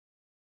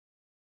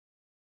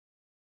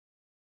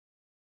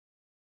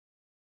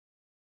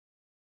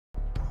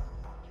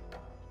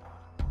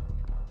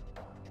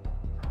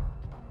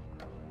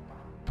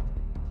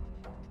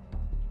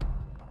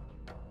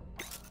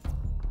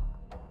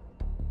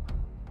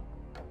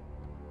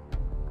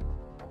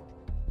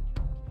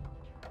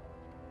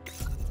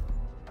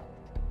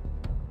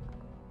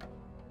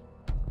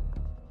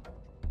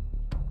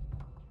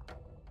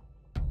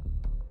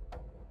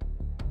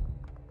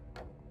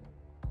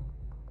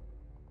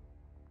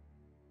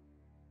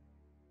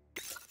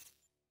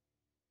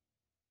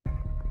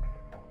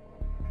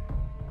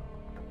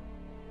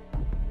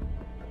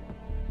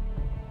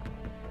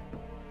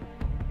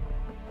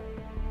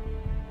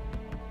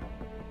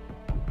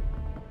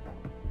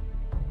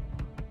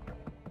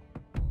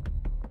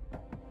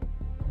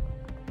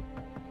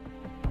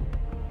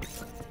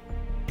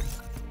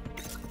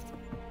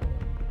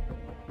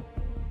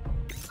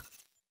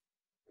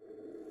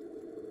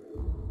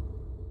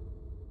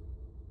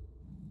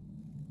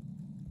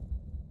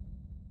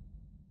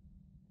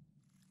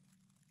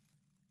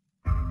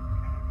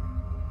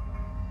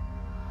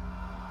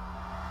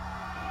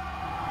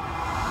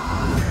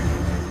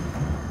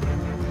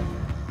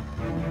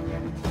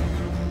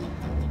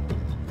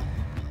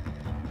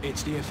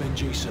It's the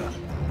FNG, sir.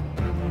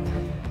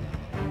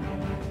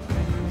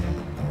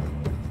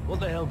 What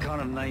the hell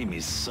kind of name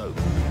is Soap?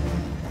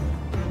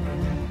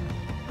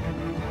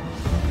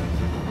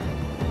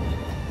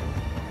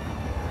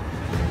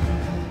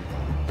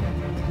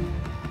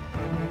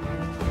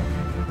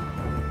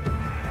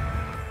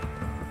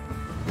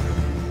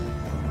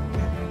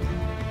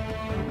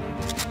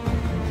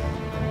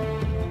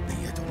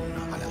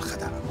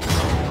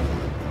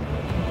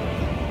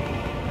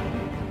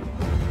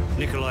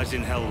 Nikolai's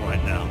in hell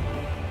right now.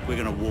 We're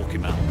gonna walk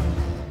him out.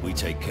 We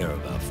take care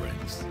of our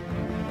friends.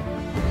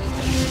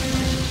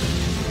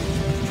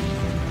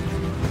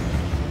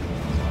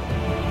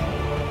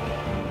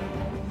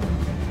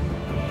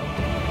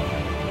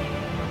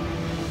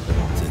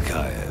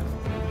 Zakhaev.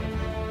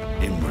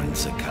 Imran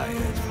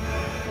Zakhaev.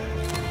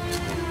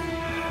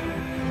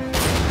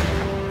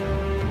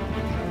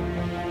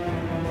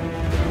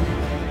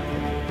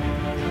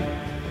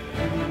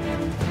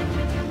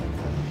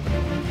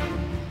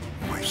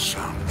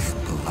 Son's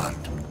blood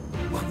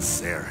on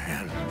their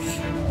hands.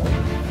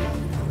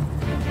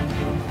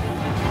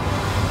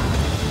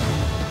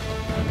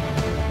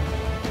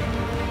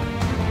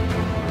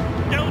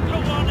 Delta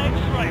 1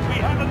 X-ray, we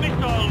have a missile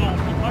launch.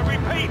 I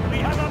repeat, we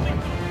have a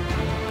missile.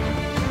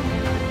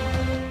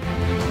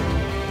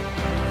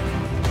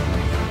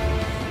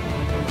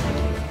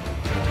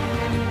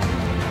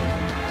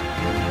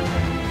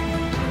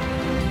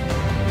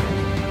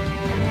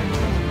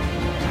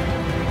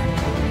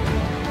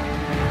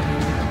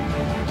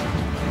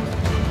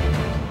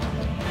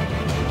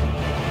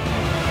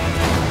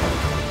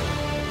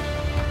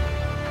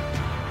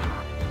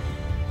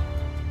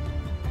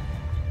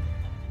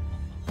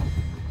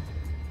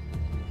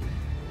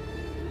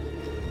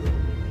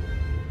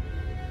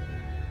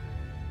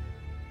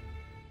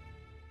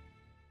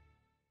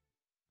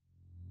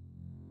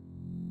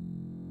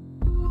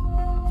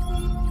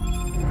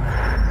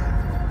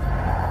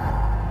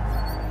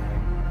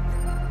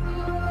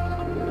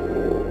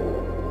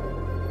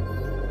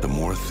 The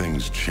more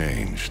things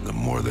change, the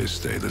more they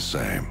stay the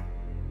same.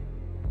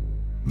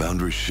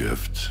 Boundaries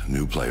shift,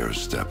 new players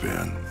step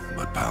in,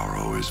 but power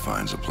always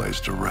finds a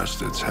place to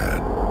rest its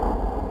head.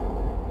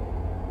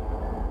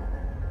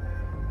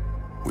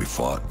 We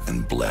fought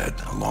and bled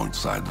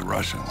alongside the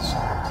Russians.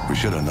 We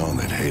should have known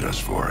they'd hate us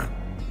for it.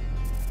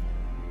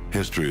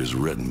 History is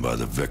written by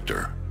the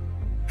victor,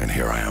 and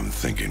here I am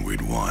thinking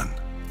we'd won.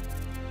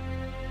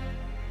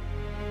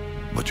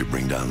 But you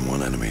bring down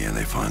one enemy and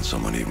they find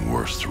someone even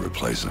worse to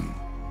replace him.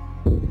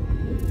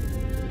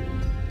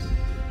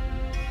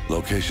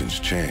 Locations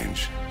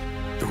change,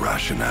 the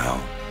rationale,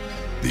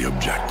 the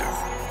objective.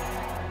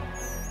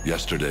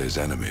 Yesterday's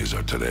enemies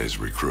are today's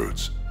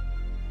recruits.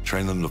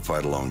 Train them to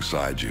fight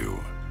alongside you,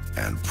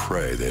 and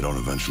pray they don't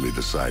eventually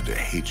decide to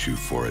hate you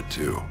for it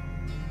too.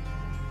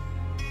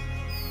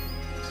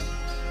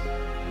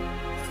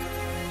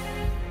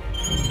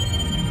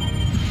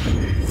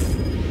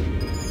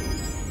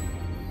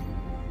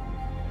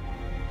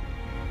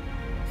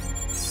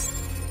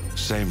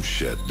 Same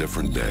shit,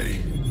 different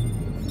day.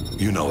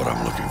 You know what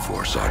I'm looking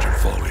for, Sergeant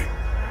Foley.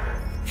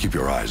 Keep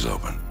your eyes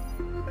open.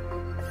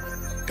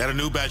 Got a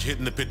new batch hit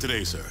in the pit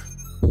today, sir.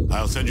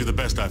 I'll send you the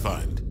best I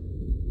find.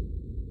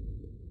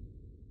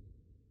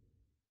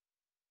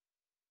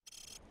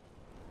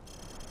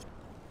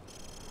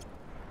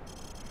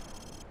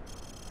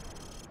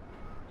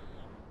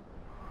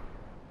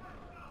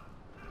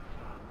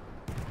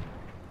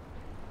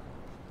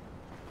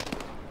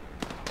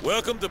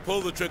 Welcome to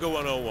Pull the Trigger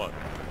 101.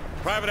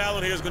 Private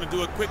Allen here is going to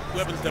do a quick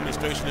weapons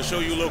demonstration to show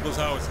you locals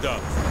how it's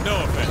done.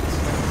 No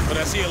offense, but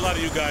I see a lot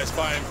of you guys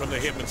firing from the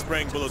hip and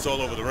spraying bullets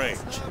all over the range.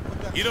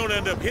 You don't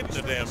end up hitting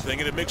the damn thing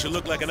and it makes you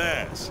look like an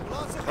ass.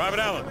 Private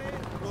Allen,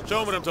 show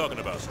them what I'm talking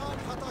about.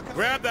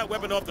 Grab that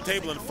weapon off the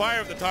table and fire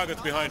at the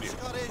targets behind you.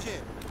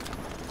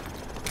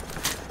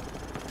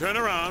 Turn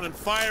around and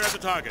fire at the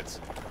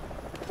targets.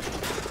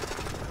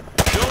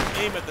 Don't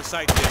aim at the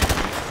sight there.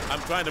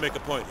 I'm trying to make a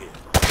point here.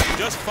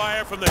 Just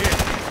fire from the hip.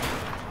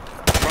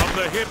 From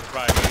the hip,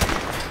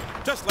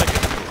 Private. Just like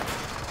it.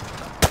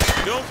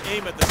 Don't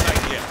aim at the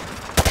sight yet.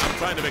 I'm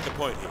trying to make a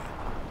point here.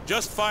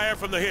 Just fire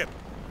from the hip.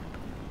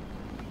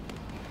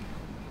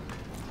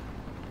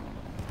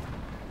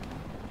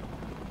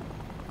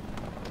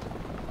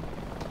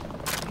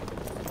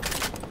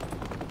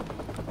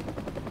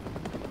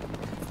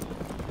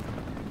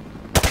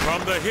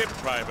 From the hip,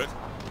 Private.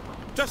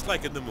 Just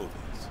like in the movies.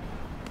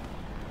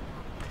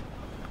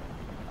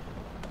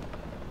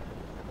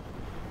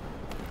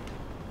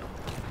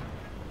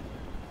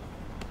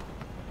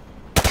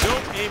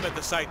 Aim at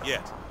the sight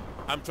yet.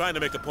 I'm trying to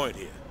make a point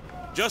here.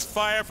 Just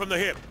fire from the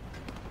hip.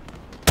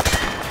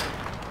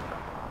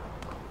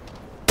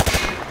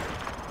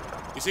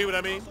 You see what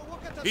I mean?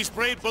 He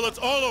sprayed bullets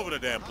all over the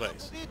damn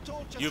place.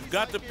 You've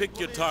got to pick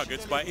your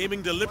targets by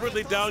aiming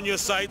deliberately down your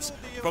sights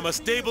from a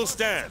stable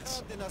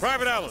stance.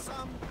 Private Allen,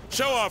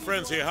 show our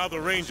friends here how the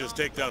Rangers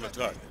take down a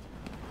target.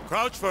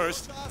 Crouch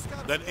first,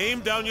 then aim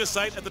down your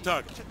sight at the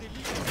target.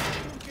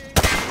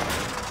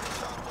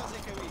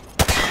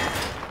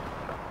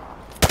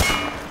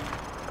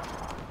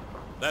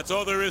 That's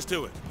all there is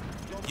to it.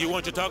 You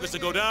want your targets to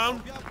go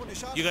down?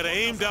 You gotta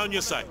aim down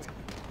your sight.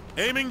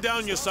 Aiming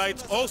down your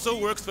sights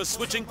also works for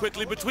switching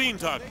quickly between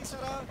targets.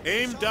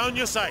 Aim down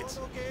your sights,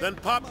 then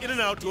pop in and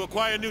out to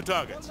acquire new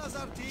targets.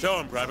 Show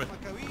 'em, Private.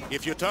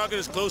 If your target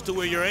is close to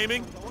where you're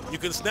aiming, you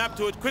can snap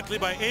to it quickly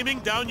by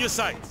aiming down your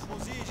sights.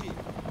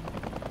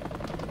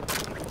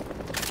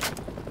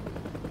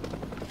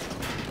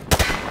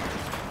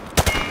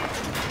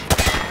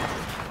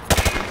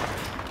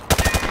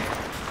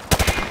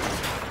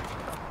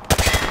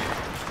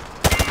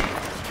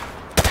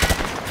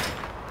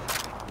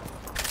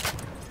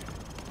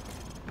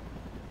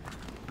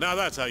 Now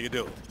that's how you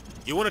do it.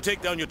 You want to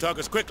take down your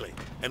targets quickly,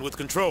 and with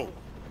control.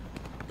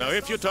 Now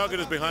if your target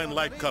is behind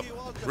light cover,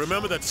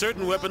 remember that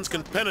certain weapons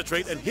can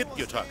penetrate and hit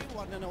your target.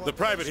 The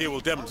private here will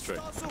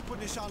demonstrate.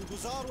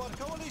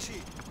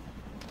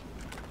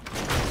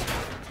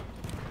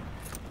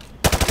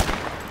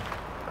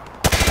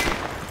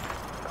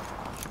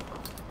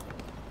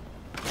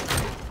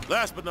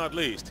 Last but not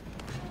least,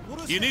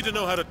 you need to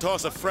know how to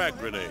toss a frag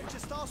grenade.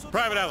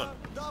 Private Allen,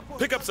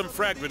 pick up some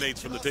frag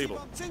grenades from the table.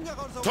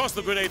 Toss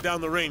the grenade down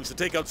the range to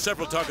take out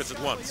several targets at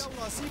once.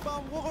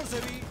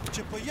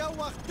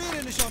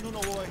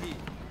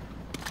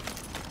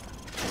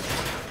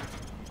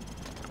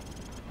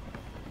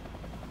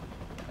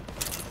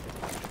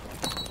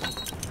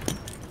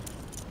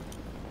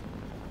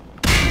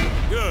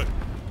 Good.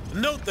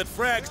 Note that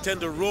frags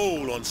tend to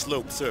roll on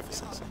sloped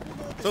surfaces,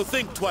 so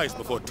think twice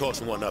before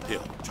tossing one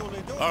uphill.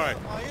 All right.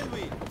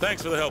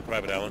 Thanks for the help,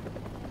 Private Allen.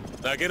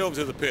 Now get over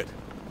to the pit.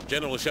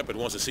 General Shepard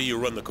wants to see you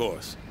run the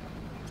course.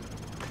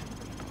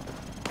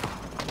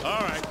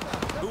 All right.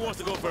 Who wants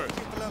to go first?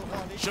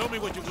 Show me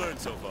what you've learned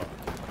so far.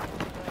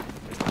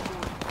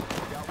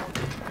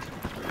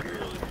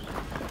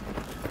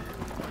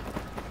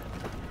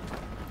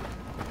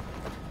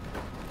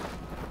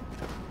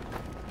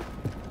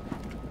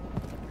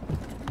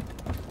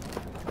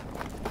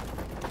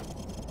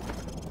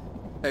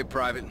 Hey,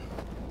 Private.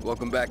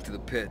 Welcome back to the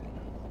pit.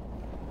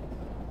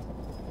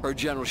 Heard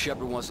General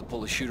Shepard wants to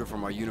pull a shooter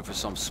from our unit for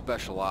some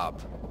special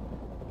op.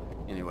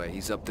 Anyway,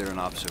 he's up there in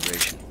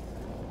observation.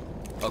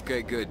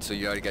 Okay, good. So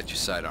you already got your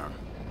sidearm.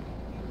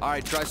 All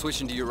right, try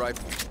switching to your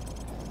rifle.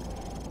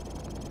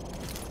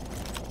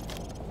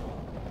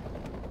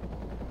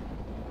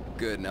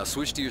 Good. Now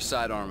switch to your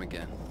sidearm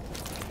again.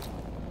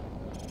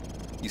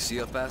 You see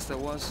how fast that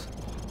was?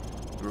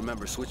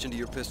 Remember, switching to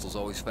your pistol's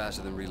always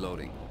faster than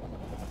reloading.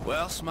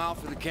 Well, smile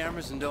for the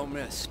cameras and don't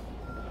miss.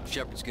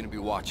 Shepard's gonna be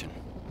watching.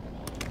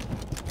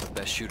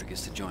 Best shooter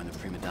gets to join the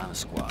prima donna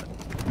squad,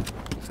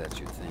 if that's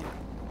your thing.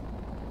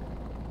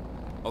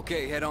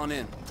 Okay, head on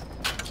in.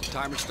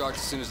 Timer starts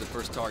as soon as the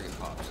first target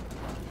pops.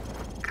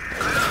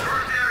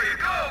 First area,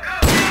 go, go,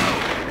 go!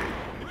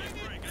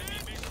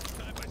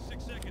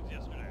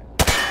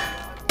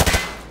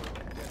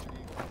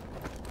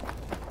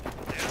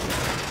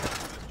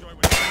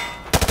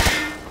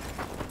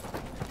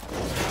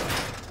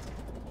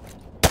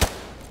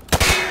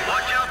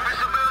 Watch out for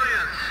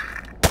civilians!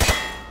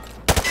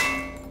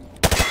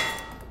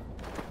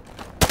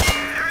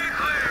 Area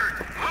cleared!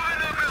 Moving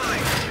to the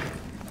building!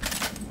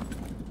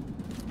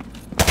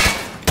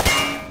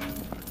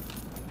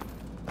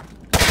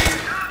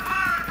 Shot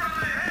fired from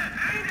the head!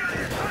 Aim down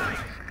your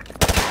sights!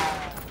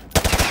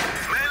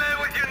 Melee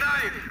with your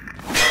knife!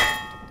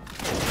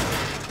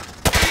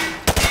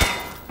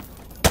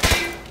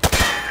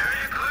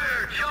 Area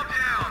cleared! Jump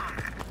down!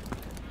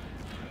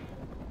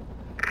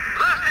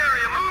 Last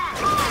area, move,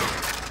 move!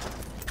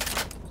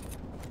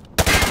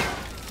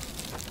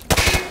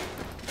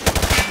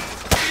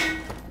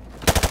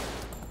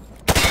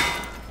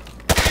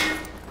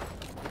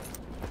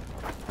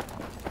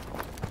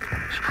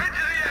 Sprint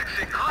to the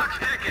exit, clock's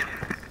ticking.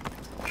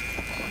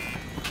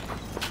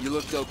 You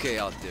looked okay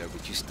out there,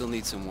 but you still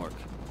need some work.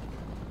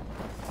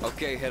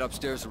 Okay, head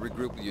upstairs to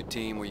regroup with your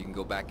team, where you can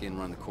go back in and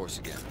run the course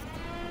again.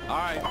 All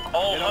right.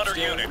 All head Hunter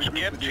upstairs, units, regroup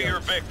get with to the your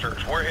others.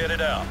 victors. We're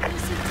headed out.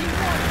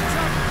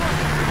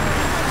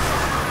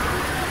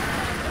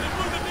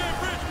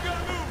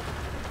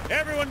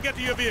 Everyone get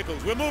to your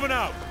vehicles. We're moving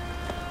out.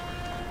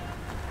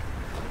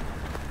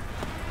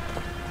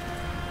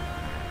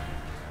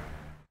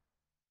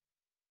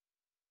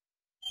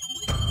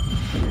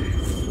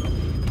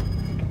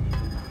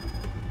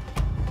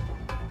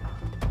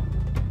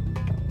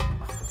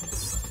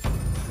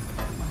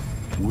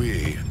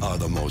 We are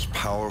the most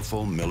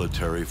powerful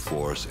military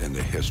force in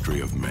the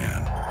history of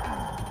man.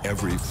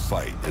 Every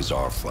fight is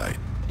our fight.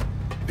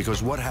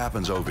 Because what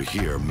happens over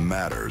here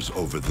matters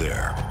over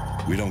there.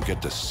 We don't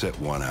get to sit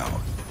one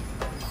out.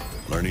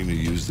 Learning to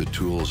use the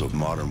tools of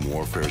modern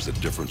warfare is the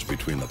difference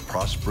between the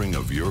prospering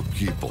of your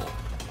people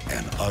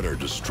and utter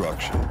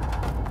destruction.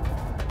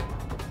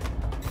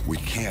 We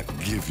can't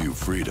give you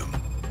freedom,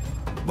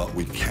 but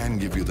we can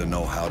give you the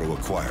know-how to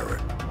acquire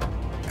it.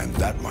 And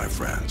that, my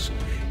friends,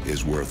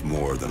 is worth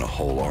more than a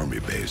whole army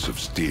base of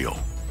steel.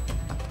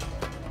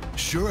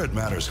 Sure, it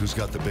matters who's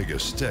got the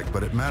biggest stick,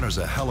 but it matters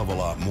a hell of a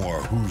lot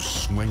more who's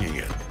swinging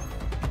it.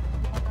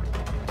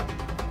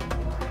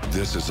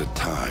 This is a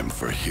time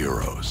for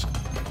heroes,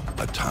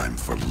 a time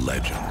for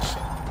legends.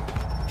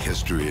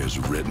 History is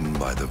written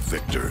by the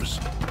victors.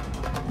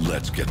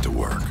 Let's get to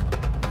work.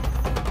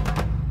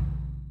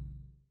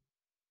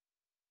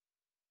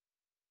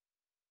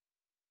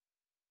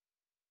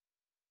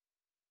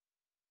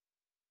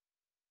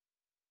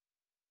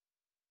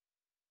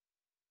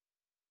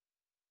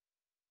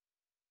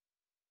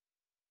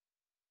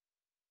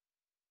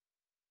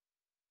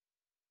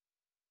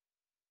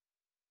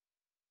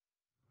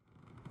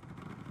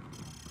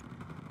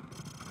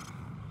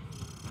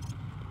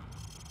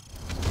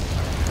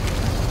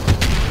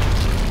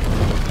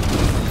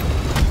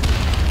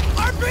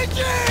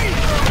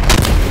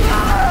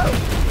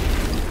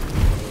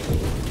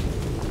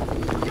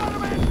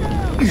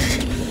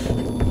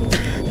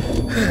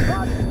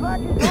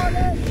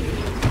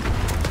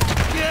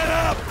 Get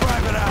up,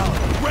 Private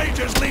Allen!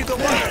 Rangers lead the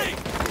way!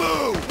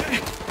 Move!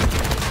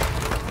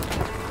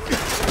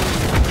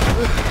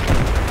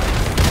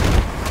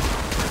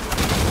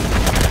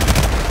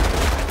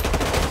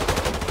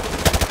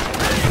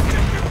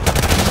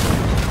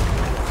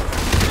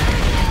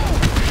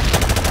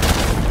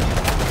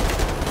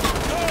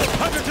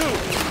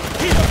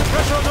 Keep up the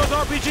pressure on those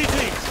RPG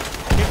teams!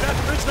 If that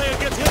bridge layer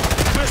gets hit,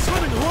 we're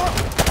swimming, whoop!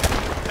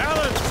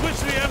 Allen, switch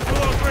to the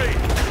M203!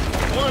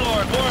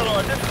 Warlord,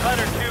 this is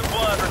Hunter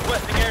 2-1,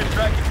 requesting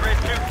airstrike at grid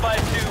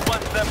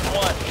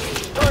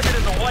 252171. Target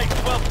is a white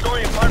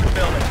 12-story apartment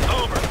building.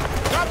 Over.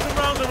 Drop some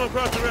rounds and we'll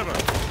cross the river.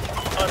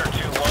 Hunter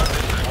 2-1,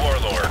 this is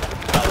Warlord.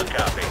 Solid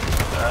copy.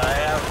 I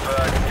have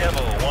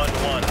Devil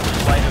 1-1,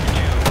 flight of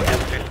 2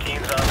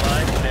 F-15s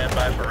online. Stand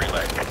by for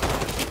relay.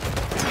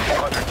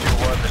 Hunter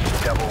 2-1, this is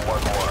Devil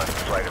 1-1,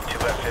 flight of 2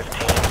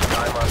 F-15s.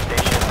 Time on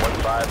station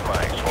 15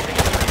 mics. Holding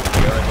in 3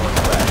 Sierra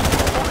Northwest.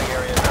 Holding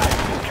area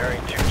 9. Carrying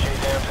 2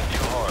 J-dams and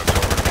 2 harms.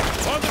 Over.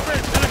 On the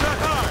bridge, to the track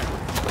high!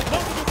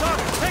 Multiple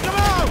targets, take them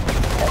out!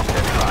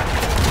 Stand by.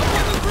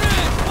 On the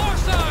bridge! Far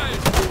side!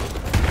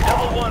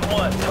 Devil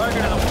 1-1,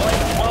 target is a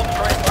white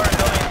 12-story apartment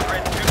building at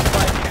grid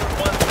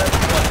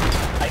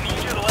 252171. I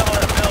need you to level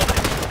that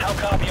building. How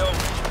copy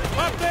over?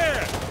 Up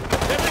there!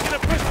 They're making a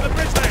push to the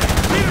bridge layer.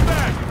 Lead them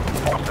back!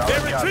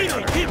 They're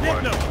retreating, keep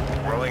hitting them!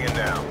 Rolling in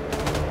now.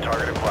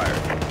 Target acquired.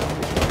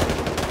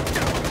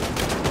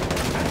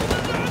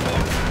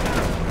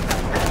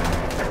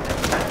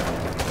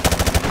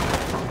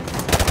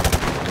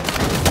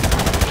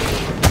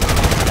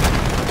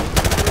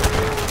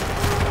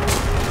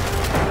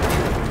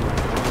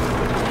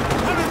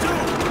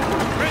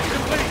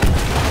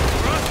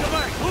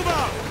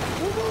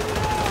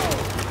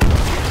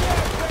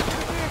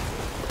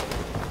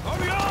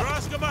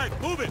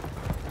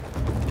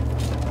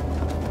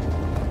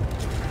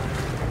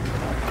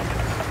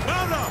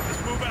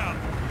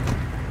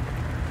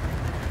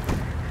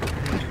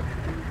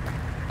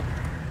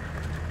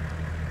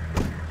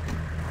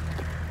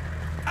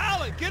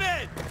 Get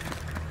in!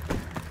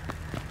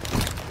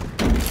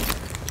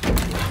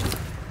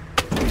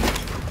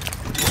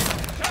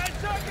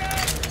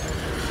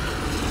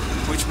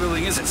 Which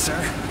building is it, sir?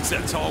 It's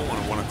that tall one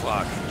at 1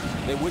 o'clock.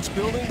 Hey, which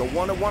building? The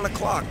one at 1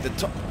 o'clock.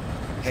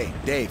 Hey,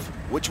 Dave,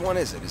 which one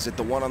is it? Is it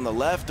the one on the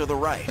left or the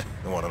right?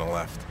 The one on the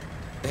left.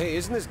 Hey,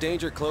 isn't this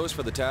danger close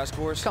for the task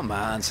force? Come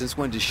on, since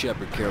when does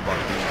Shepard care about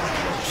being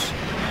close?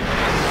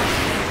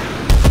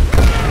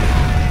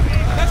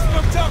 That's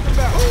what I'm talking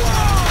about!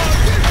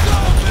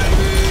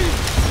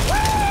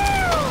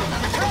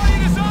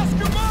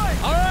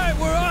 All right,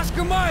 we're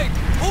Oscar Mike!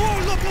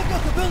 Oh, look,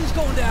 the building's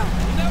going down!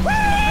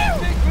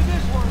 Big for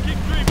this one! Keep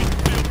dreaming,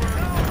 Spielberg!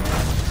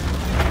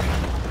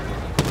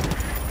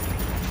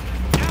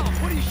 Alan,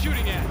 what are you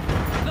shooting at?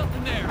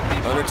 Nothing there.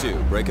 Hunter 2,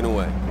 breaking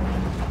away.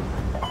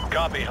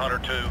 Copy, Hunter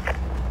 2.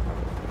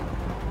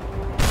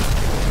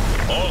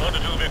 All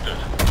Hunter 2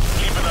 victors,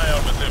 keep an eye out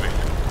for civvies.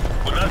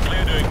 We're not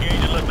clear to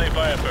engage unless they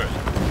fire first.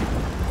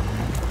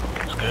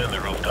 Scan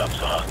the rooftops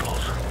for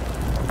hostiles.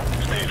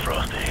 Stay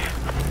frosty.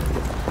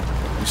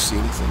 You see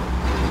anything?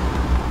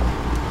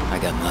 I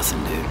got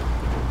nothing, dude.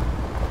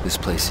 This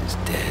place is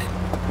dead.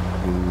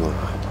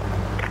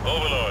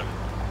 Overlord,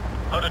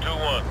 Hunter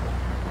 2-1.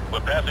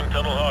 We're passing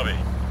Tunnel Harvey.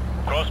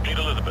 Cross Street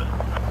Elizabeth.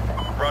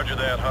 Roger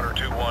that, Hunter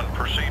 2-1.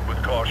 Proceed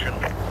with caution.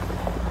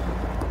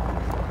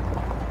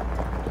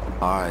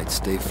 All right,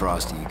 stay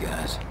frosty, you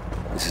guys.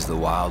 This is the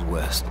Wild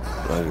West.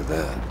 Roger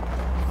that.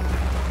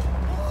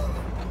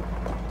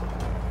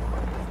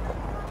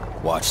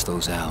 Watch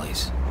those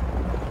alleys.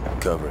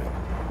 Covering.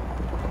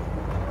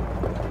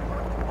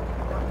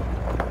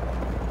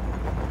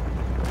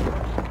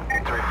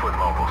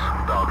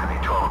 Balcony,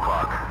 12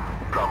 o'clock.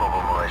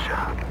 Probable militia.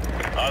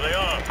 Are they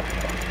armed?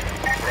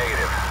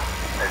 Negative.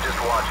 They're just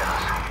watching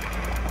us.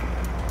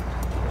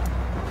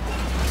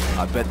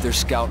 I bet they're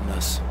scouting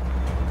us.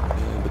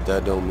 Yeah, but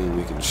that don't mean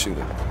we can shoot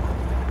them.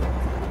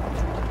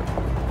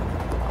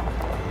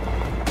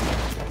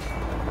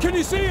 Can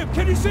you see him?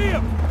 Can you see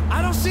him?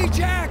 I don't see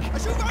Jack!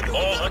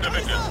 All Hunter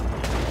victors.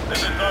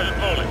 This is Sergeant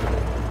Foley.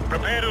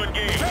 Prepare to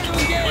engage.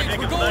 We're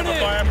taking going sniper in.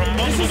 fire from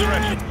multiple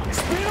directions.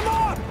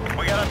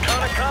 We got a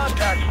ton of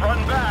contacts front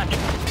and back.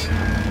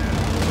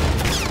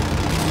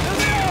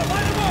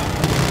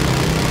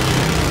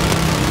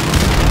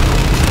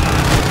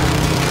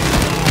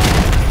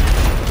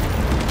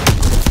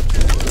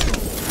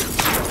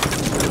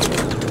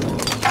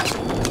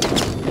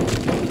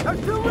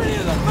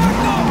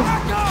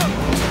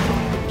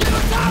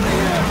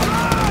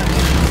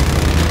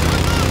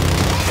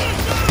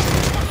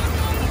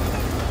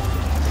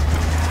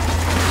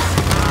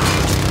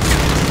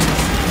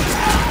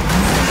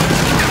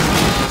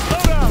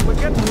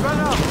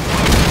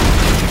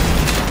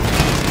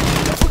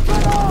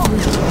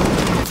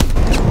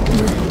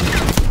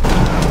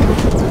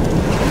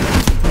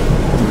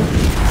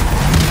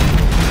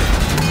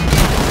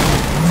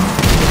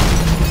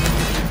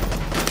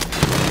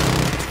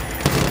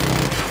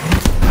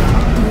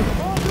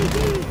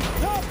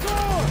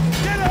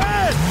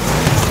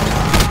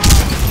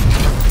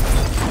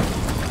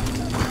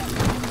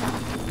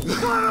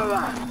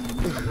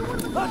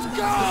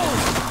 Roger,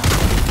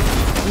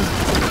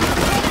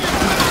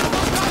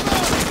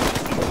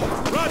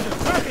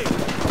 tracking!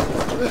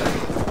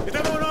 Is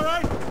everyone all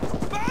right?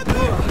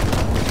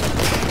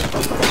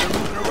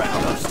 Moving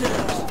around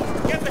upstairs.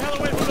 Get the hell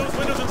away from those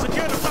windows and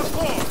secure the top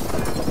floor!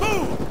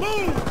 Move!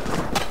 Move!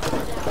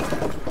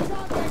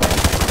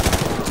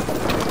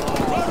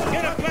 Roger,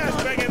 get a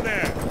flashbang in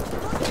there!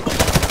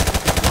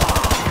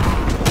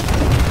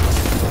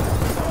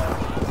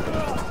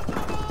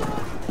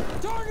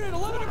 Target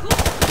 11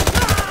 o'clock!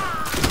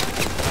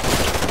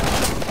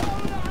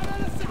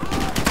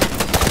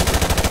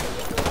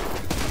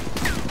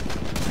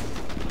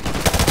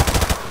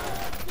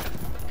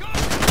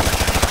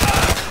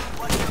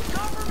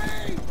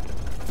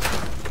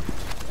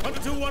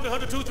 to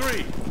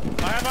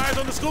 102-3. I have eyes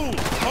on the school.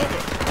 Over.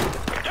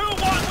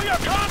 2-1, we are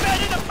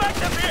combat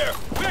ineffective here.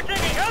 We are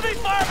taking heavy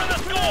fire from the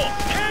school.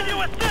 Can you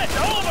assist?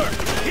 Over.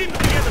 Keep it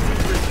together,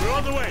 2-3. We're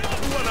on the way.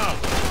 2-1 out.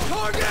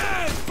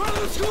 Target! Front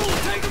of the school!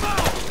 Take them out!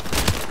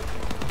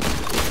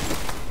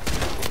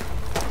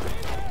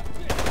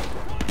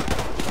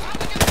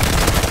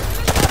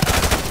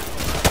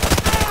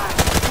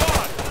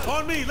 Come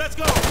on me. Let's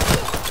go.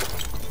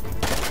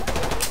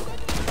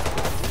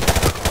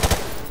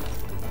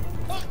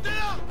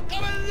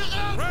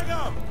 Drag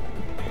up.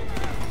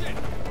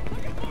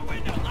 Second floor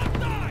window, left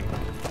side.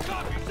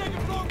 Copy,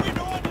 second floor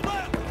window on the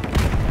left.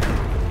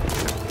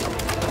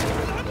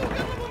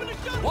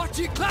 Watch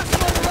it, class on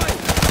the right!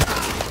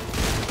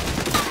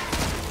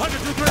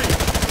 102-3.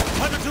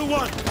 102-1.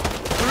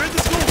 We're in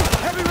the school.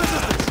 Heavy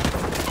resistance.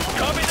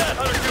 Copy that,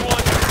 102-1.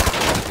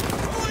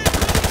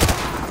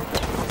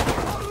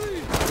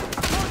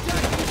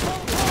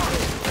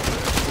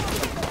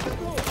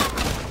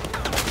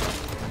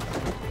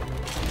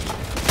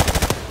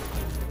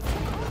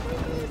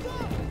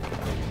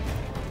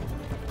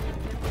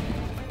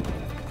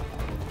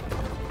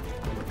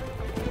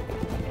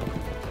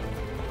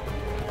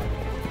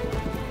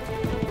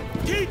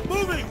 Keep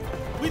moving!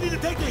 We need to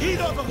take the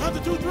heat off of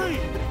 102-3!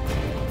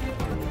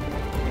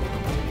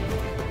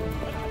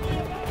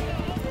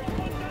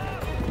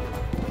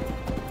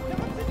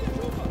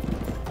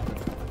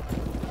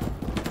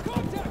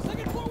 Contact!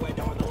 Second floor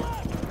window on the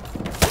left!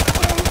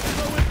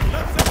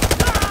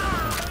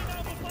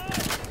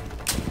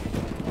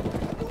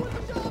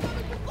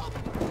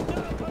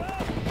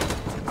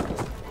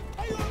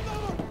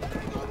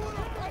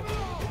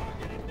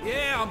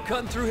 Yeah, I'm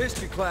cutting through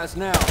history class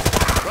now.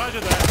 Roger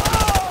that.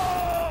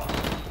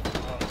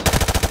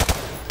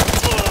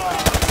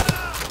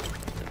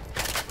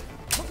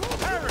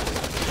 Harris,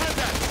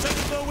 contact,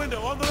 second floor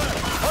window on the left.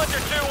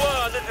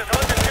 102-1, this is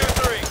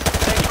 102-3.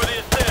 Thanks for the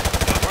assist.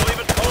 We're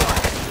leaving over.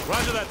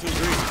 Roger that, 2-3.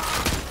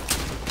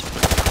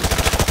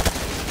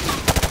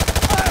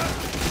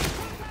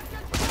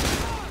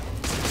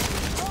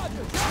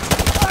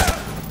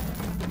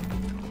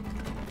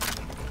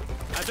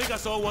 I think I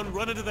saw one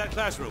run into that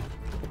classroom.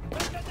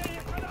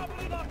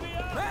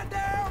 Man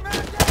down!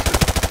 Man down!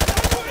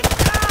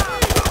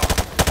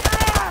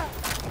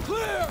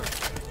 Clear!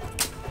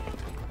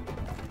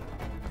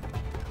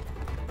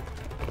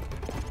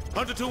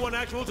 102-1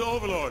 actual to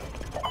Overlord.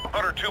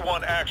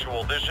 102-1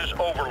 actual, this is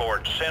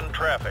Overlord. Send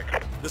traffic.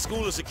 The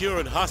school is secure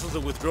and hostiles are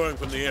withdrawing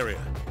from the area.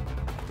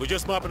 We're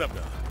just mopping up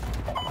now.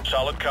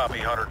 Solid copy,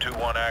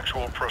 102-1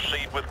 actual.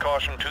 Proceed with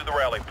caution to the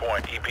rally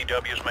point.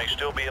 EPWs may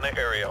still be in the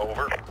area,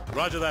 over.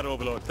 Roger that,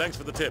 Overlord. Thanks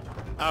for the tip.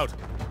 Out.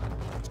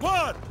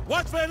 Squad,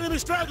 watch for enemy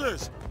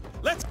stragglers.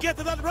 Let's get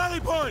to that rally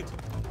point.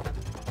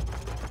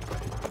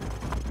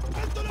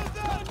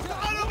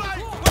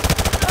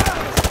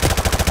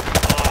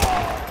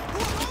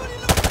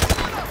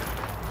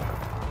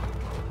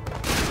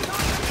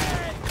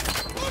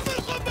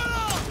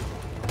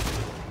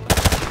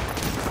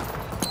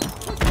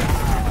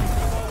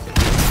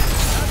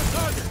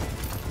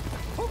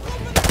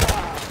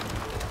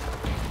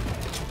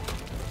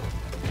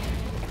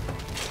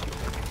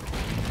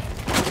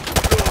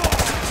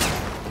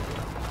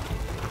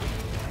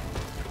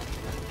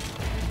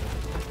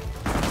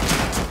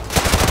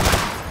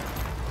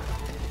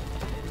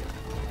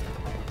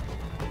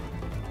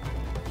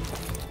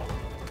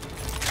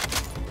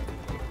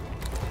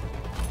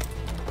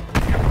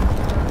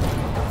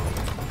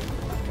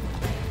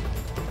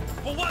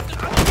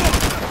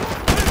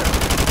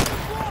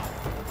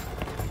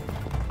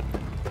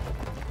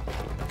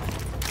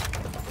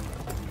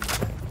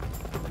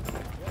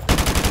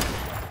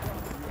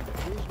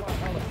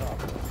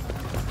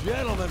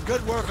 Gentlemen,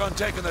 good work on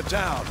taking the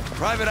town.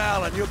 Private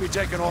Allen, you'll be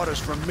taking orders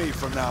from me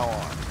from now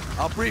on.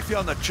 I'll brief you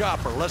on the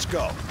chopper. Let's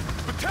go.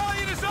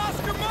 Battalion is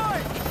Oscar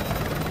Mike!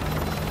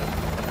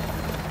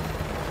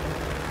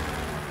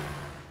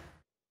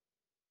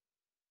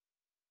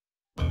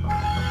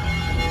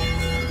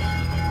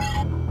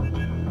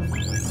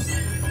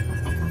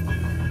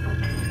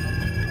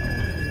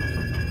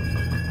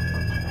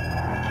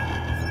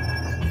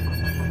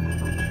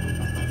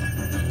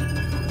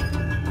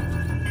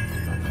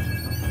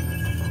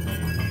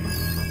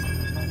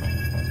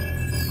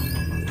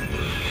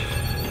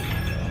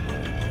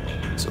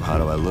 So how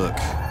do I look?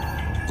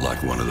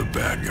 Like one of the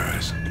bad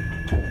guys.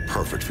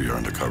 Perfect for your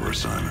undercover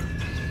assignment.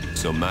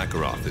 So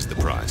Makarov is the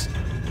prize.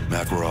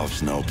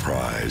 Makarov's no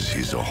prize.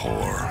 He's a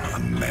whore. A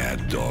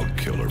mad dog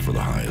killer for the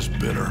highest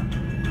bidder.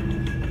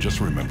 Just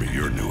remember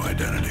your new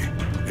identity.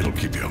 It'll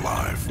keep you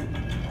alive.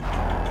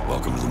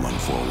 Welcome to the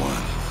 141.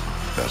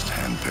 Best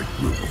hand-picked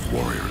group of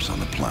warriors on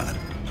the planet.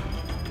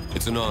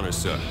 It's an honor,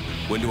 sir.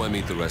 When do I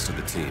meet the rest of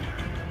the team?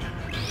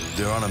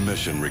 They're on a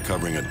mission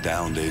recovering a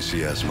downed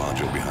ACS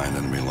module behind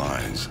enemy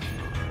lines.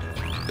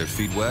 Their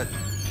feet wet?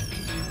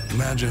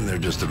 Imagine they're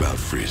just about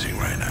freezing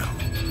right now.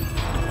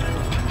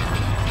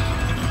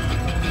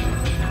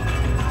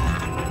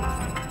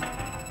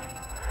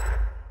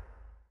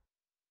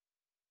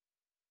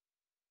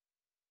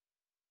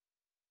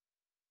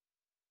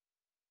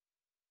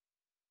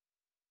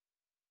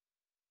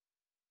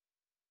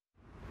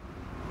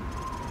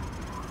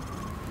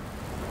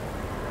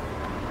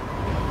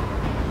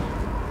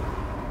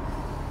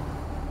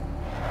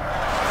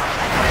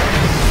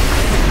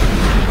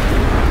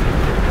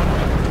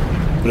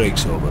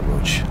 Break's over,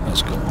 Roach.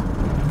 Let's go.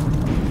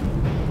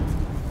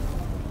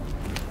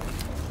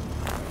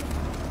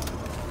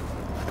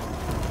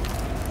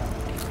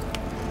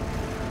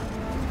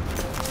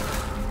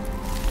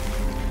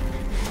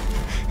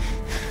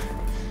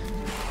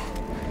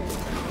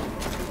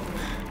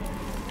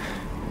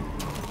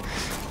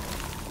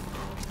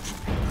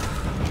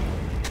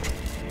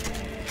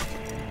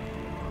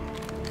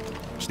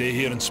 Stay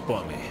here and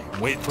spot me.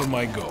 Wait for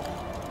my go.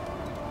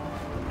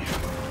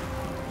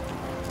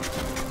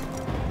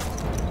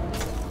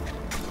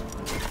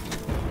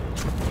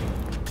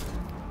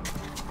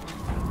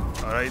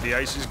 All right, the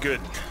ice is good.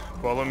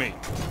 Follow me.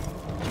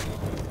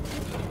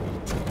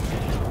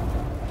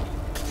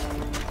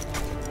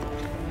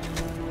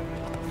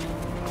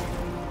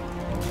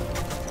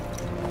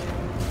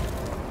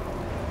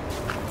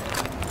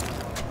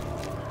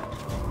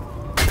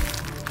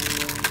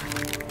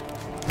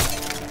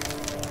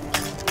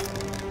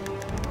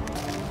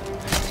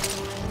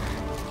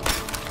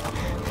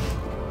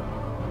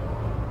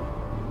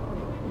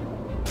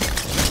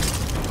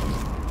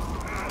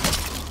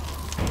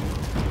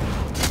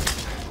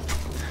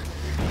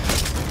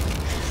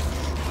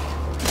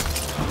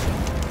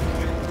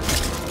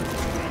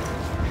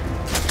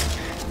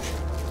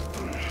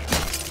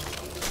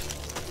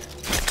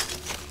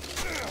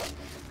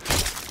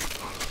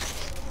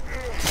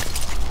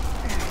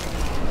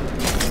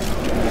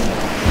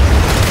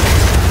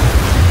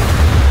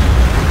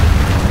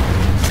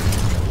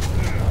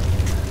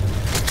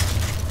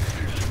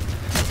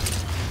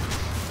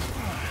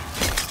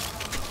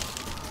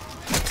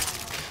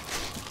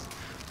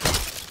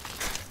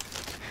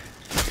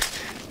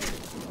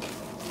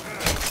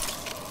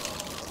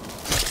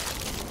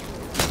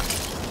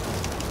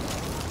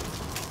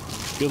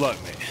 Good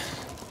luck, mate.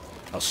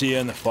 I'll see you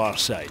on the far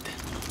side.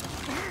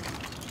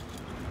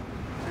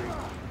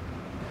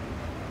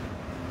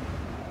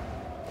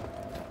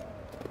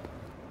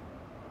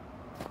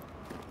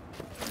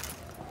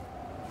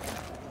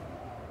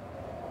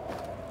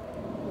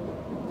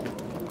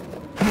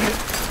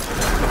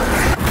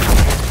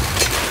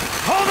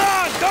 Hold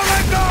on! Don't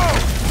let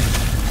go!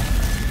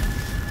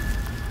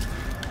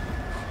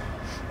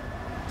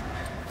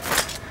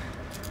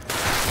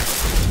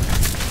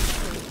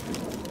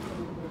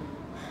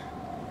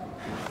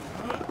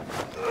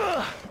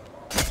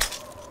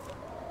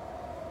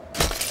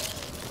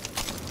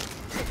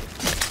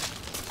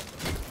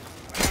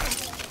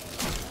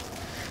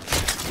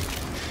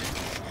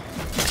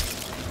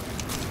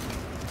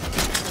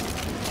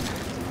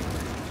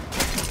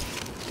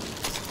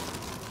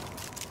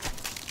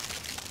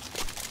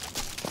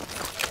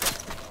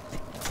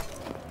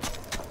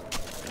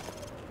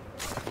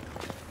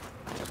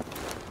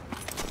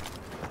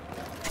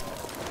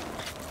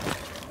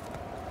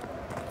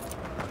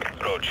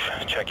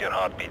 Check your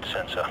heartbeat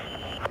sensor.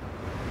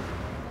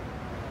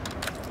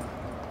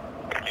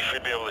 You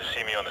should be able to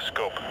see me on the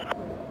scope.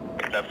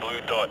 That blue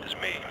dot is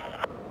me.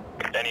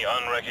 Any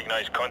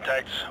unrecognized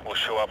contacts will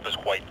show up as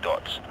white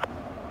dots.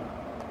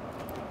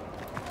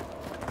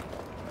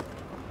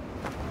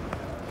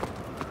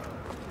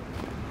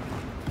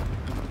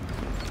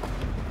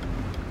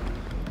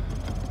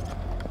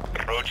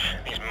 Roach,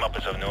 these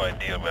Muppets have no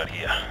idea we're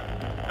here.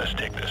 Let's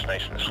take this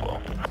nice and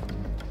slow.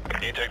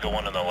 You take the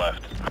one on the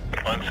left.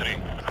 On three.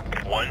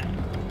 1,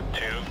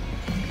 2,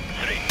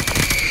 3.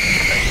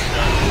 Nice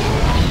done.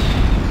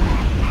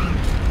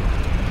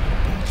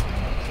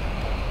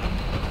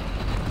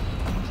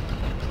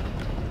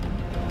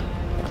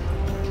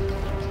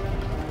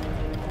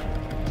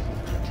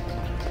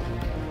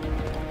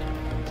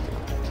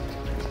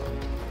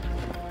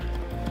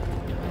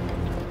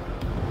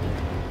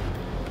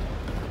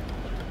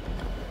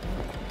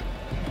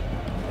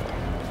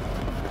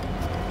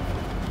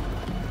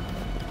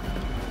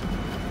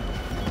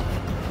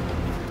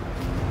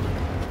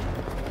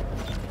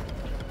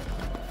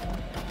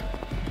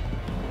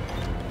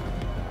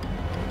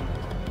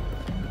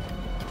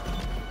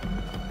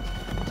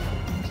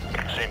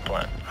 Same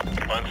plan.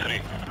 On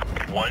three.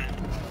 1,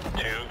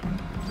 2,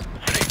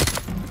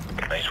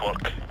 3. Nice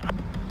work.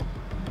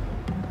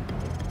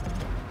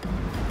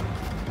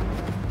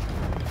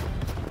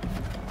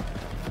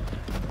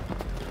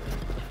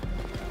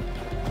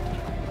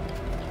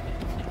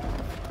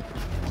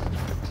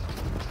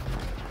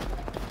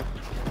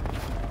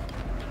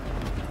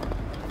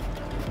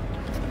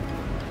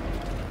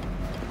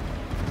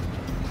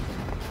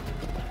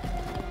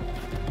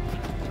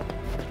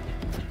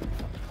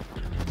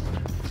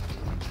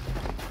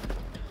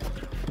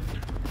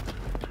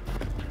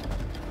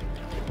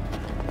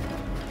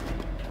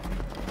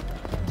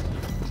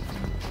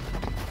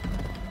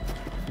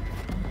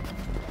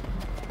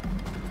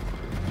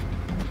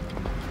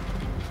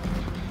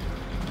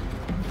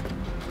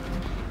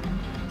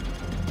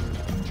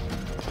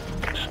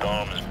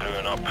 storm is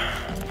brewing up.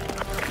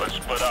 Let's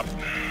split up.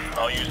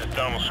 I'll use the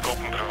thermal scope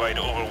and provide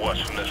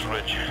overwatch from this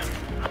ridge.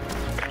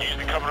 Use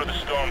the cover of the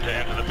storm to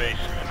enter the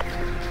base.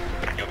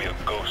 You'll be a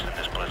ghost in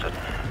this blizzard,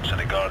 so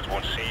the guards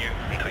won't see you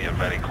until you're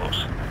very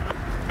close.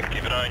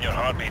 Keep an eye on your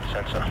heartbeat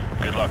sensor.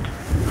 Good luck.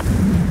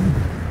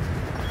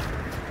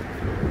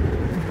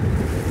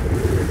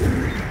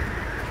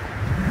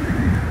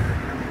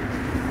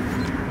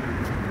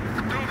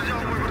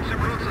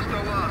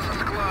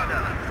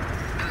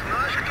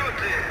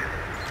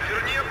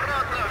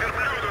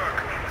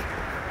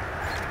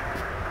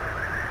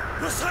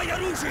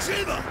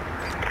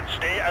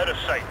 Stay out of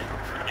sight.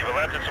 You've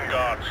alerted some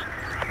guards.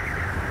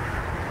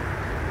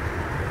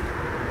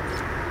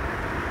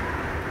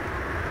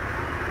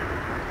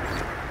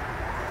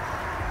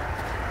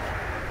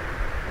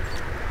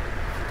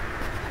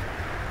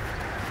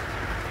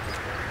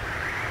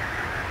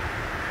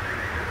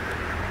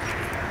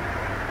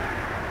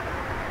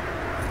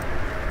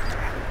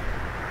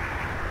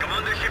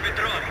 Командующий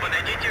Петров,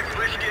 подойдите к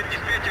вышке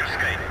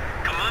диспетчерской.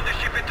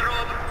 Командующий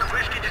Петров, к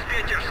вышке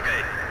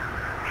диспетчерской.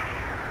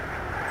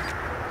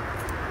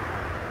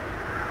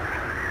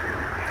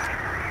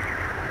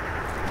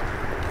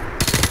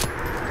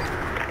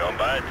 Not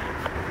bad.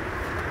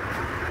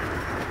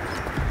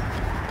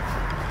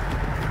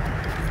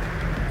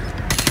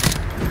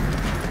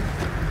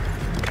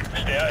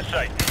 Stay out of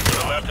sight.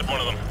 You've alerted one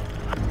of them.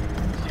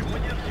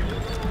 Сегодня всего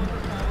нового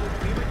составу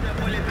прибыть на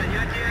поле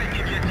занятия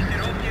и для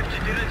тестировки в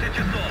 14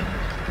 часов.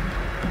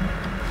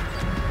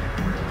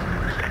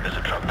 There's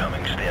a truck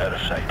coming. Stay out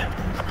of sight.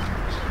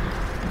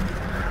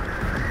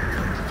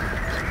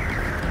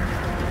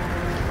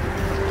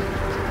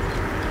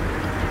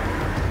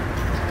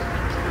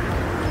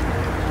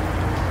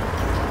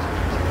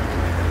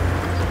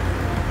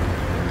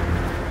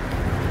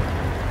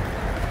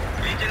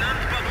 Лейтенант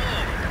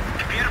Павлов, к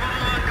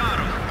первому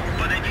ангару.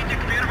 Подойдите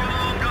к первому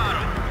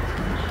ангару.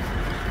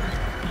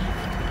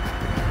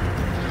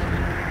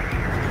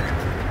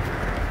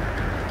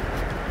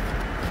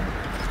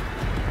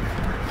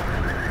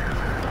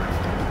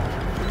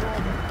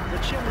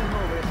 Зачем им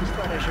новое, если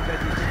старое же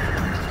годится?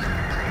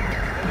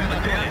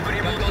 Отряд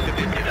прибыл к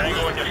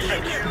Tango on your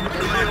six.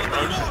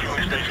 Approach the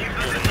fueling station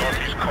through the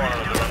northeast corner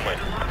of the runway.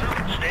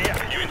 Stay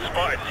out. You've been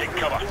spotted. Take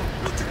cover.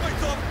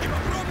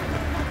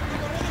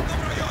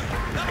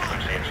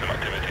 I'm seeing some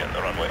activity on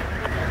the runway.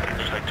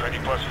 Looks like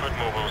 20-plus foot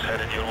mobiles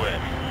headed your way.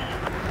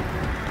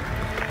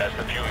 That's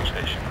the fueling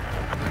station.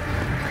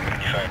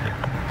 You found it.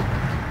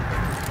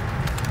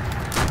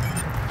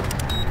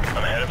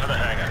 I'm headed for the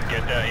hangar.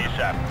 Get there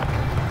ASAP.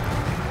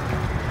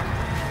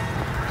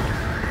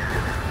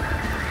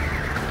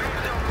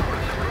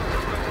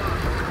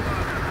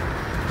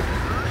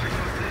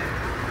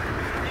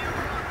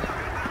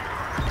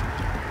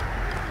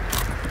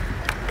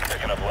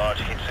 Picking up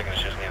large heat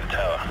signatures near the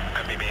tower.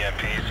 Could be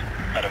BMPs.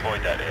 I'd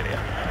avoid that area.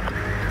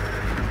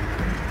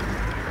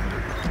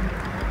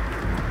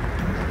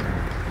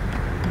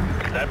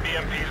 That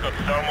BMP's got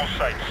thermal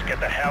sights. Get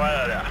the hell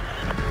out of there.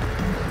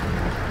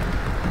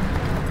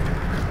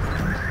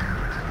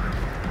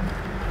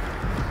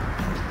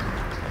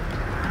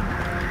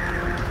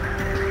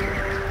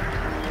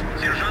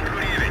 Сержант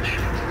Гуревич,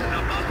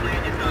 запасные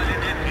детали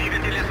для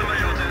двигателя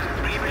самолета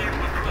прибыли в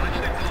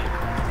погрузочный блок.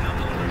 Нам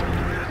нужно,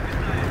 чтобы вы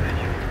расписали для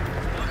них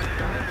условия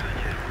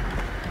заранее.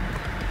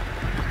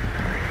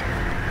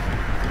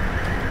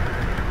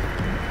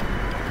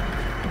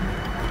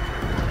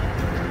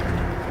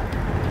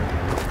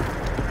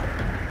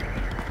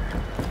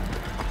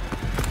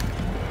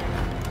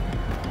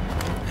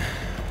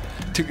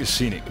 Took a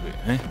scenic bit,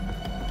 eh?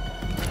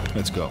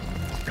 Let's go.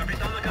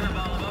 Капитана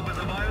Коновалова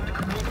вызывают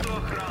к пункту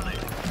охраны.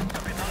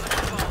 Капитана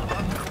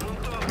Коновалова к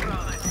пункту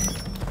охраны.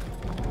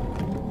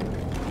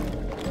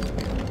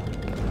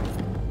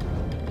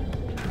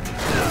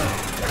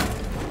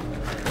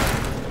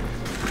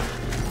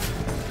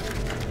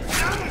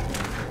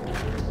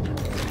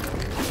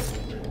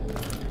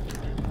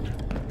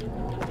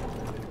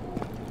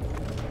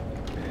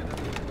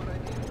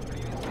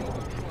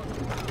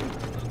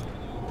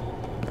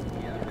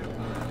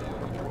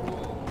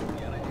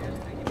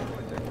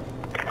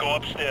 Go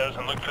upstairs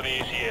and look for the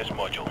ACS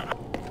module.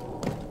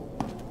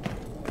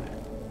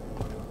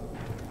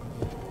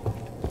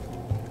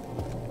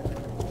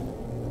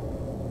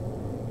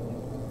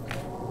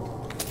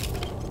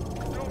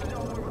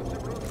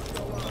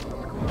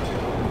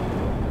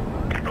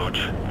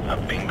 Roach,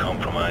 I've been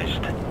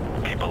compromised.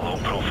 Keep a low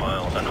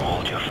profile and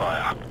hold your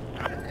fire.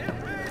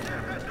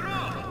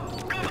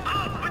 Come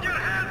up with your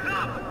hands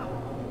up!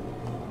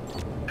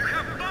 You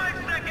have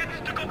 5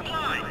 seconds to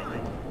comply.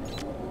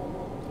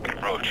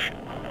 Roach,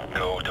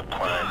 go to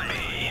plan B.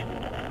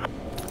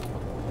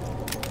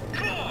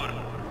 4.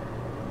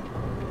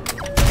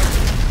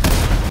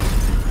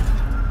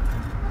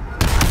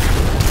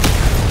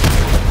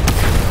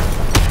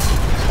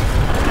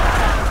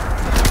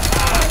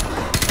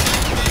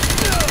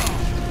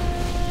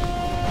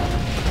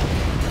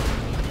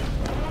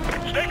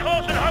 Stay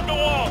close and hug the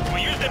wall.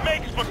 We use the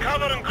MiGs for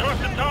cover and cross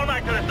the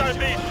tarmac to the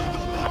southeast.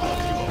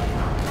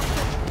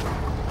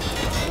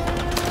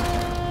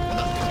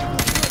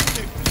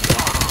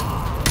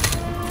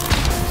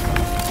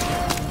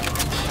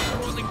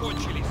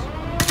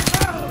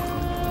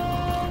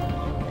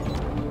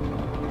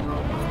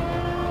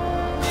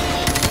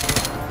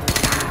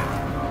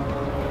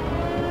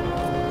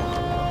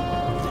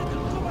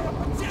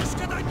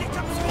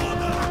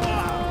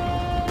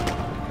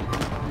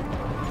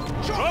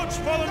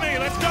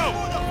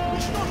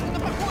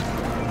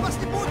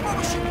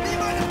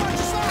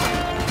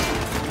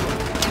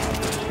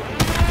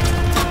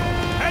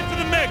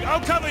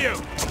 you!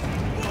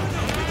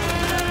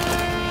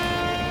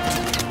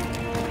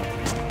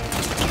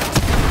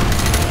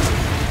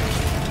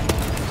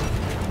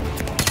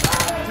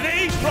 To the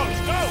east, Roach,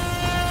 go!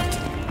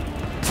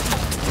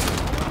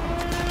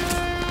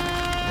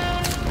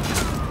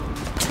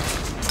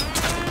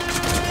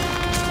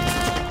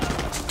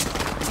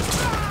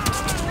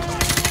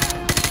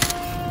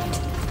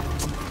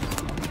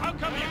 How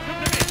come you come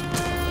to me?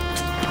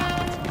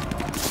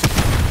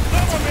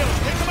 Snowmobiles,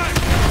 take them out!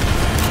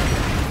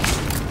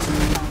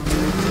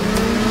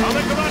 I'll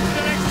make a run to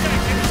the next deck.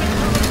 Give me some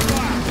cover and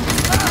fire.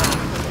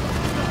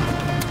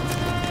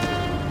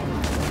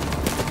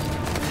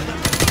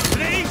 To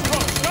the east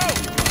coast, go!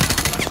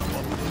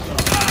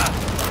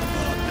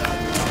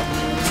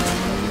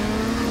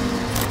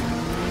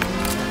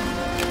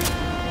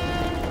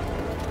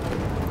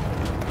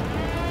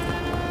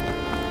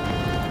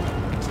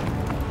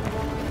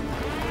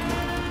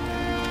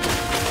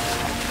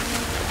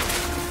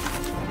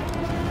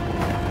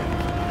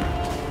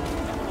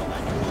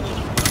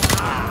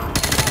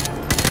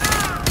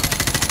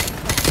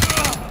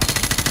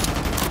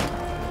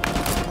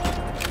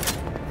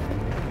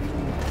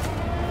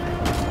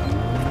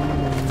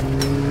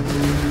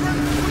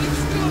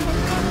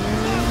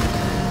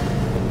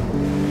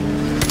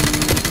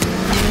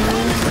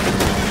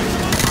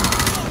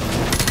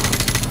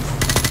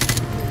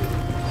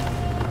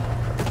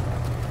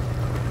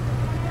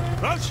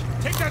 Roach,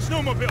 take that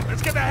snowmobile.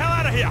 Let's get the hell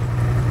out of here.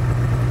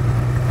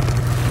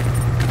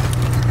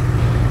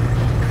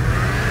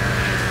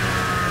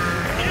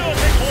 Kilo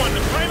 6-1,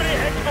 the primary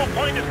exfil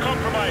point is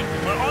compromised.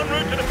 We're en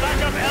route to the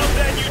backup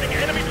LZ using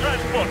enemy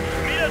transport.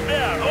 Meet us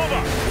there,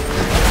 over.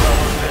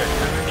 Bravo 6,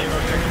 this is Kilo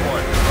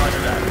 6-1.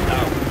 Roger that.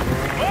 Out.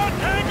 More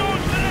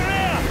tangos to the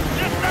rear!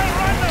 Just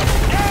outrun them!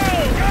 Go!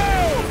 Go!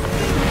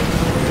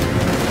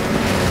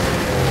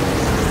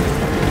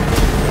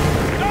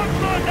 Don't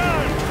slow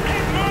down!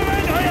 Keep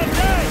moving or you're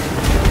dead!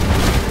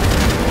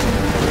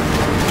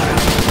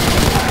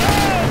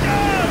 Go!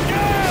 Go!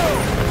 Go!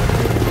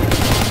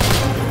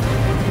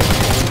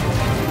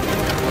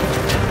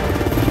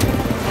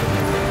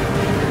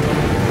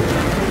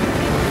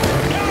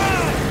 Come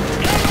on!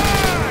 Come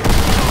on!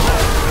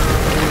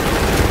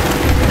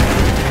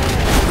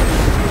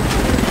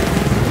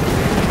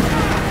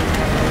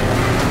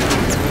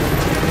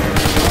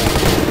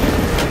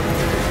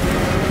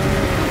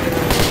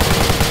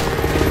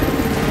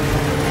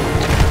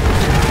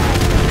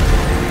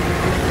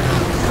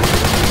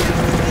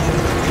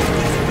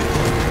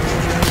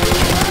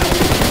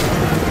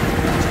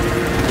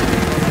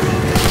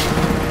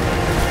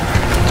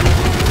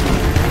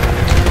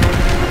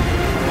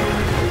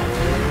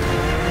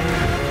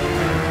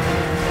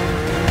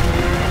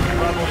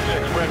 Bravo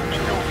 6, we're at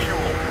no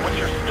fuel. What's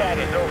your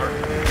status? Over.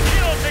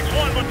 Kilo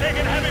 6-1, we're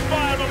taking heavy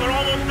fire, but we're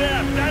almost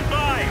there. Stand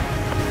by!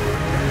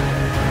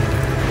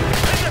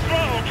 Take the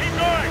throttle, keep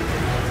going!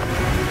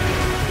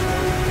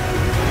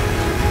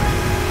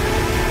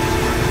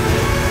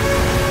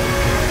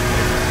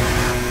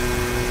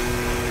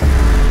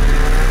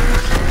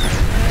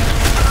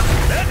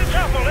 There's the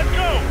chopper, let's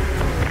go!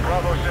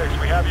 Bravo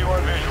 6, we have you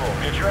on visual.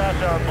 Get your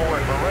ass on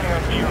board. We're running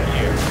on fumes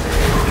here.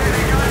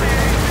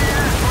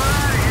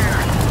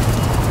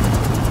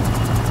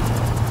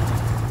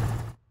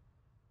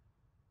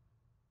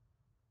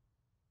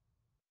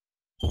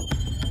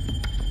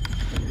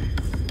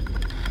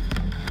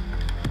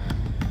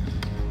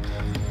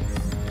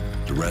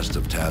 The rest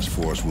of Task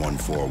Force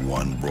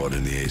 141 brought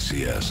in the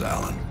ACS,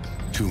 Alan.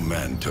 2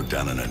 men took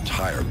down an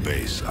entire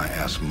base. I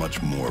ask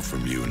much more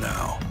from you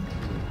now.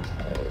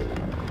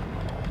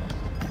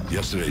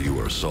 Yesterday you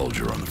were a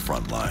soldier on the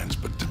front lines,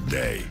 but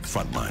today,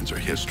 front lines are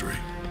history.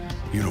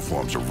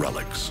 Uniforms are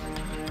relics.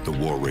 The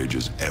war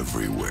rages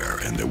everywhere,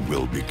 and there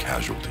will be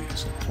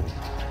casualties.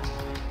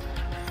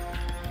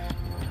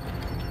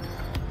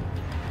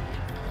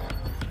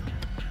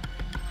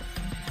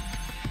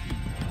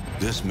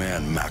 This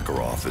man,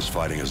 Makarov, is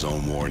fighting his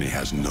own war and he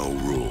has no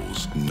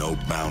rules, no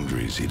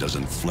boundaries. He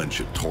doesn't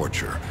flinch at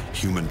torture,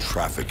 human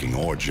trafficking,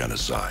 or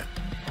genocide.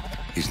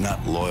 He's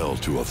not loyal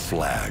to a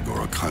flag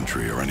or a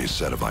country or any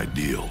set of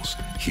ideals.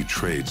 He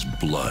trades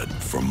blood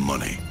for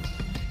money.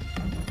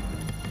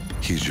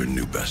 He's your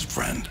new best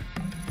friend.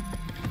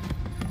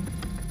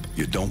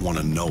 You don't want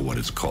to know what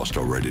it's cost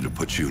already to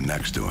put you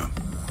next to him.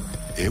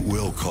 It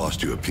will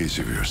cost you a piece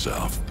of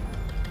yourself.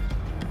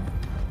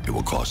 It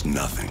will cost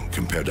nothing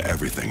compared to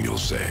everything you'll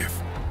save.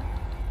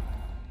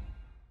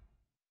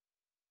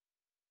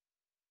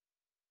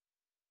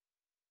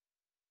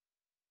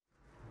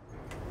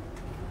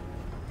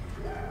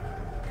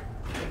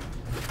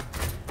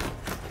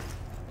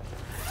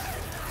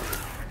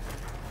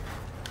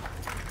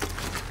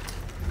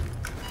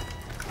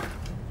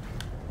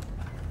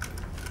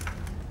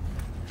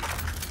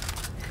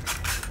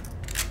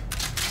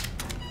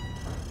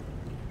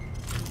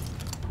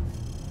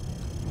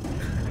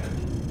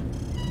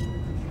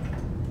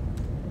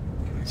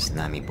 С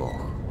нами Бог.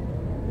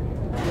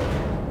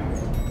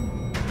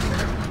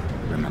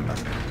 Remember,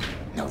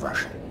 no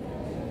Russian.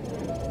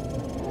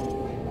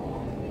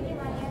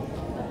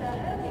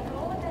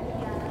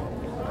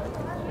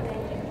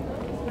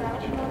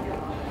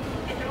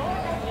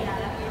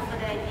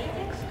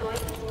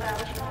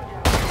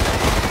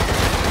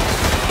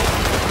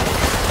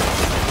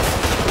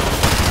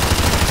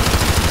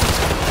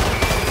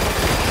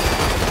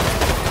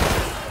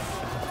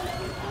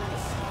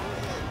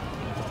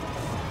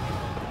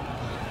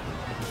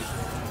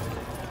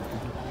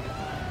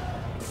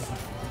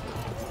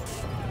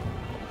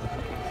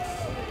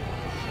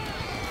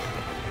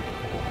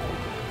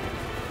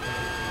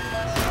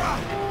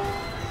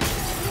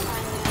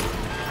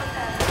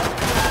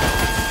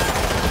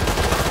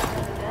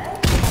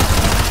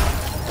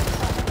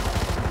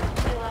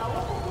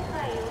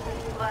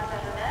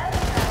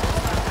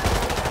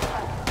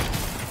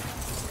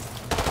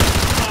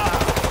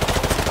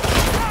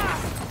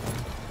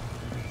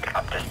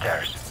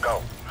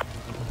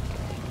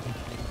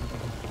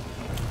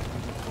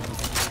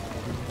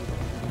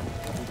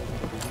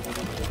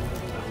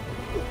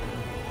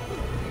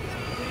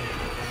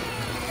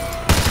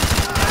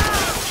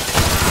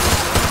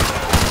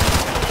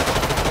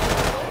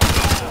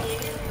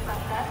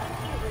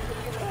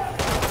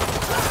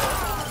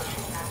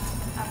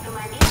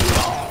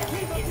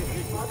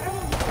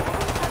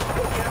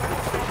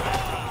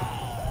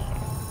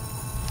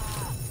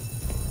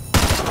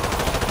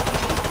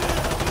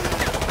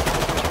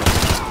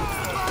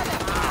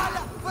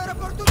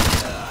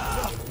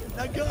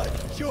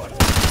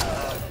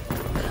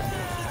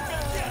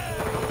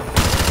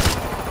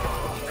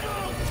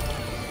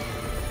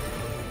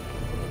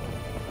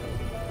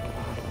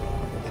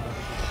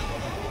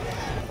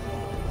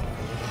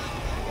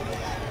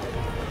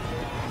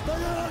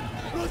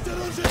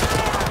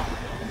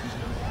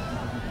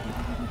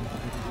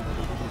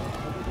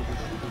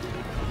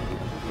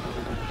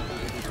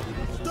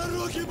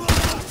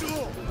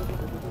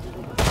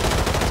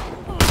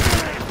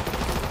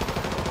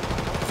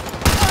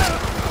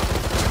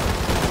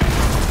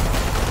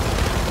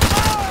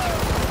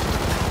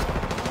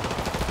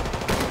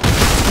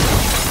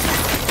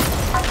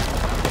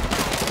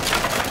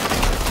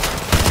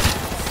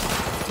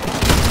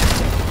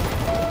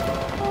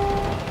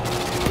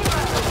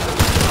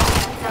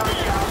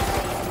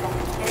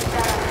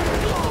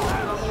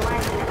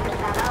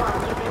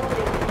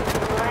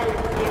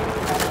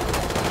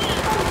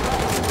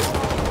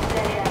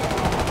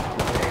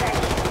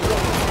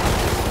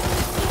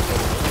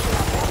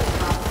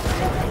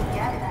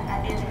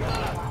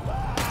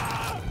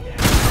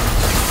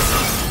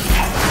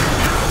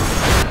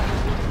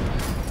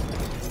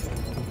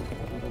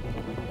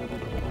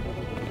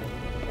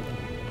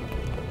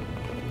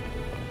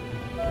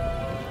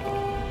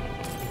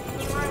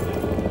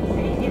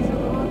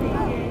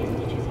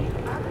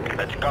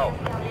 Let's go.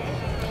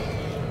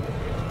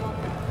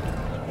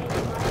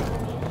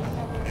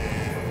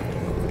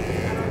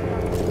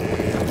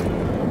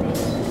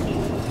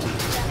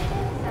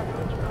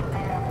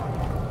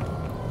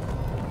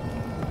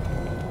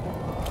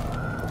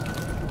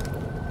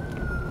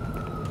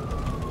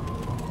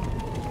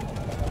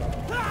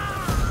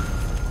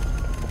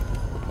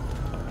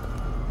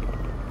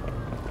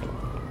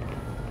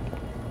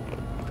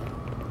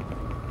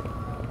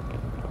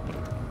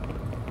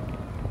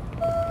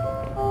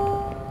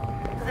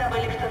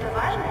 Забыли что-то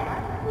важное?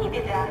 Не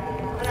беда.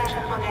 В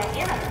наших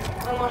магазинах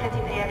вы можете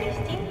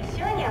приобрести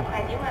все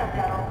необходимое в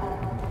дорогу.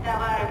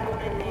 Товары,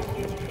 купленные в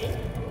Duty Free,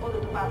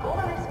 будут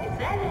упакованы в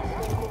специальную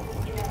сумку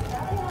и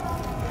доставлены вам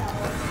на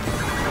дорогу.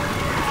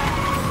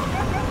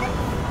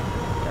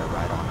 They're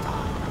right on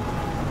time.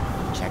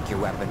 Check your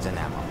weapons and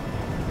ammo.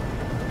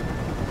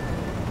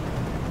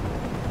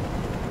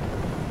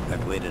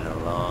 I've waited a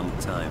long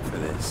time for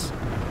this.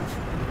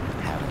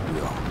 Haven't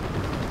we all?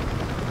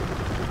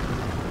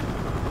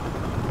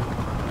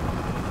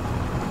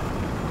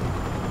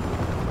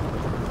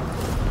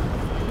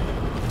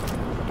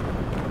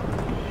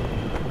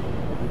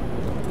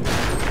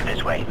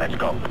 This way, let's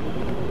go.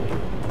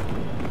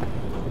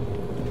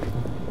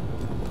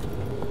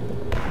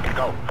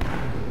 Go.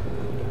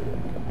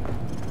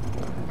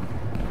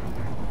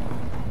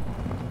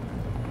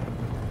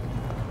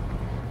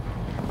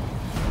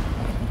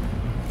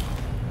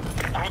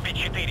 Группе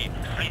 4.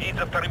 Следить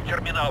за вторым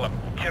терминалом.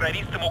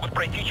 Террористы могут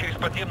пройти через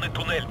подземный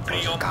туннель.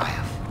 Прием.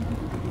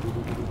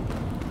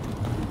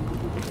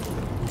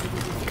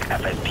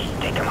 FSB,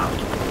 take him out.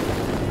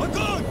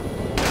 Огонь!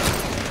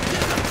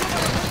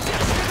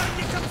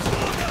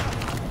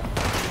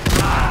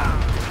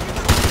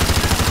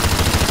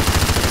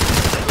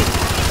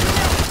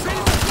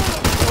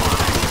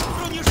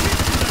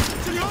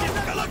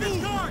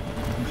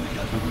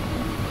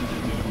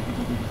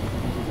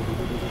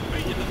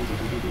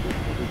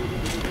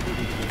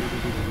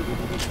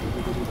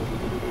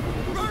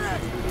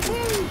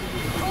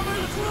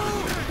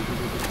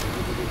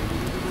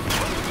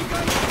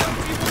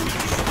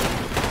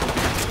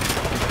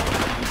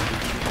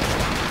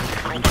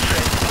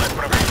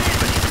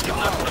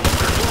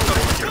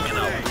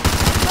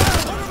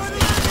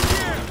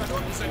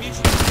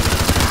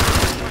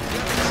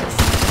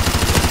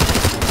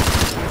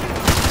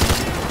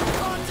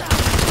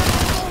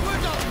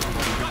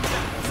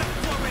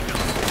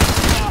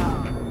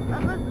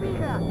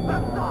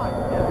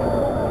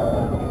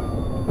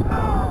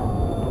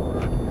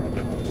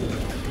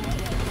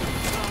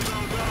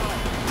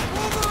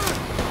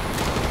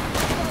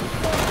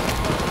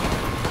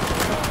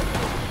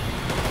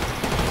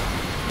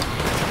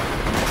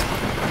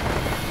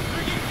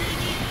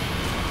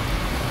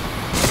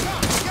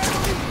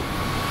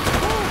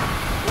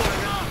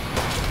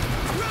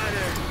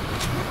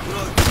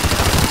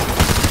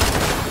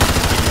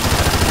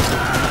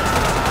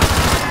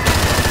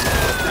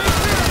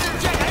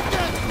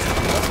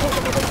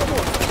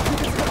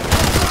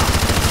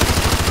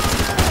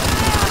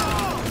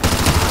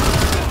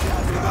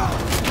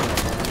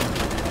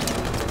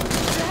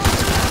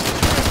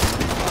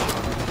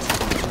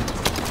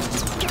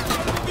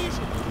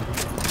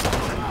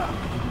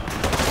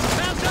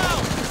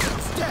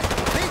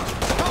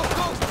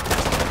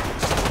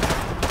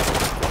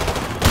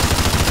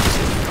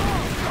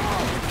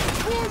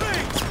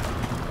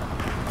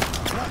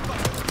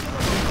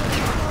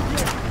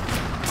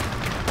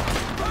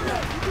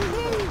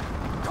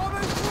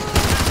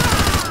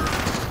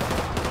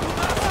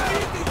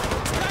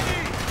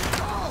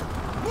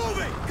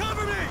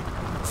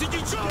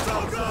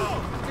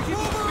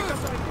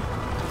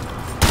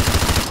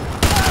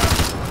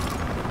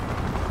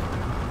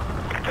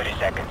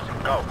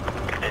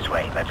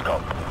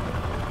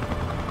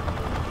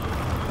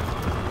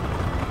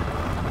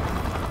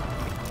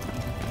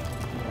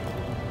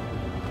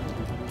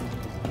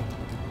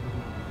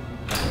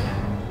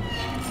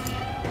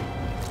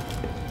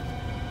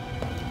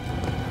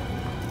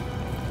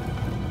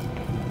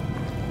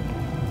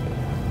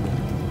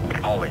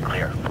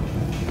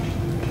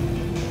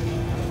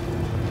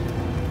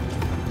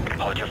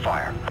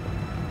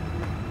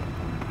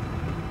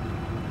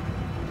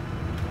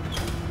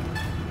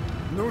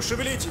 Ну,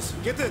 шевелитесь.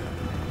 Get in.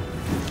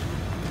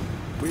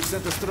 We've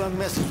sent a strong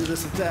message to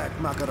this attack,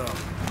 Makarov.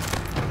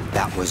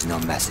 That was no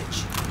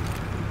message.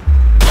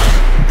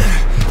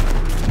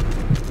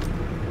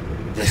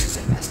 This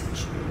is a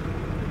message.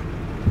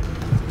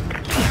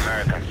 The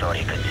Americans thought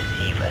he could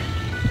deceive us.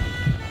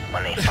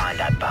 When they find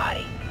that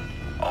body,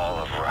 all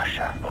of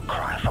Russia will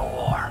cry for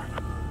war.